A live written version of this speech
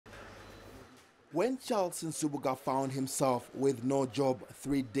When Charles Nsubuga found himself with no job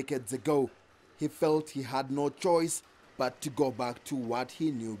 3 decades ago, he felt he had no choice but to go back to what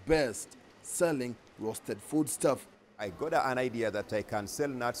he knew best, selling roasted foodstuff. I got an idea that I can sell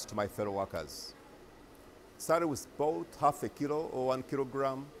nuts to my fellow workers. Started with about half a kilo or 1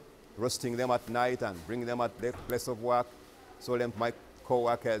 kilogram, roasting them at night and bring them at their place of work, sold them to my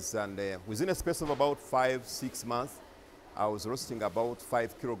co-workers, and within a space of about 5-6 months, I was roasting about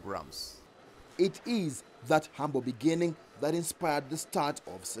 5 kilograms. It is that humble beginning that inspired the start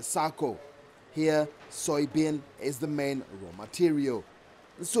of Sesako. Here, soybean is the main raw material.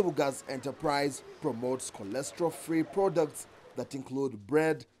 Nsubuga's enterprise promotes cholesterol-free products that include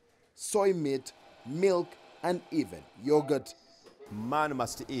bread, soy meat, milk, and even yogurt. Man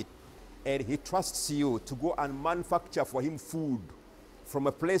must eat, and he trusts you to go and manufacture for him food from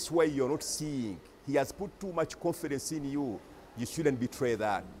a place where you're not seeing. He has put too much confidence in you. You shouldn't betray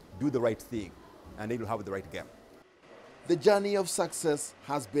that. Do the right thing, and then you'll have the right game. The journey of success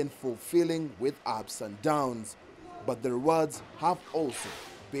has been fulfilling with ups and downs, but the rewards have also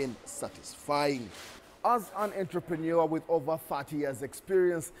been satisfying. As an entrepreneur with over 30 years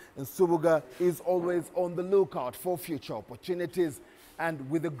experience, Nsubuga is always on the lookout for future opportunities, and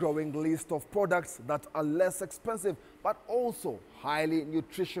with a growing list of products that are less expensive but also highly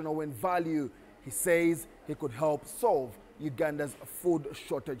nutritional in value, he says he could help solve Uganda's food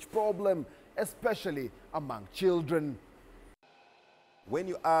shortage problem, especially among children. When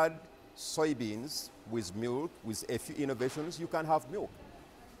you add soybeans with milk, with a few innovations, you can have milk.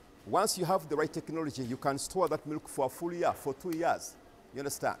 Once you have the right technology, you can store that milk for a full year, for 2 years. You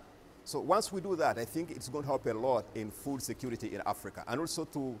understand? So once we do that, I think it's going to help a lot in food security in Africa, and also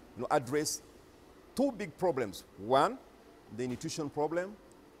to address 2 big problems. 1, the nutrition problem.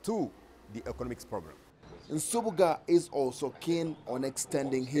 2, the economics problem. Nsubuga is also keen on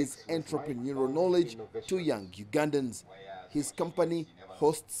extending his entrepreneurial knowledge to young Ugandans. His company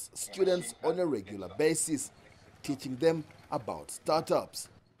hosts students on a regular basis, teaching them about startups.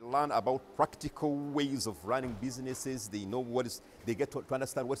 Learn about practical ways of running businesses. They know they get to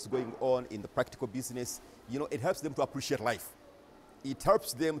understand what's going on in the practical business. It helps them to appreciate life. It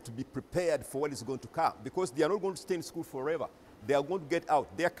helps them to be prepared for what is going to come, because they are not going to stay in school forever. They are going to get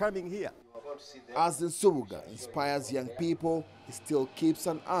out. They are coming here. As Nsubuga inspires young people, he still keeps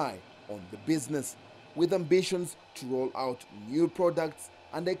an eye on the business, with ambitions to roll out new products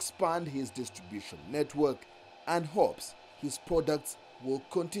and expand his distribution network, and hopes his products will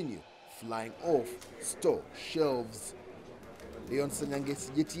continue flying off store shelves. Ssenyange,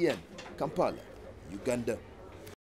 CGTN, Kampala, Uganda.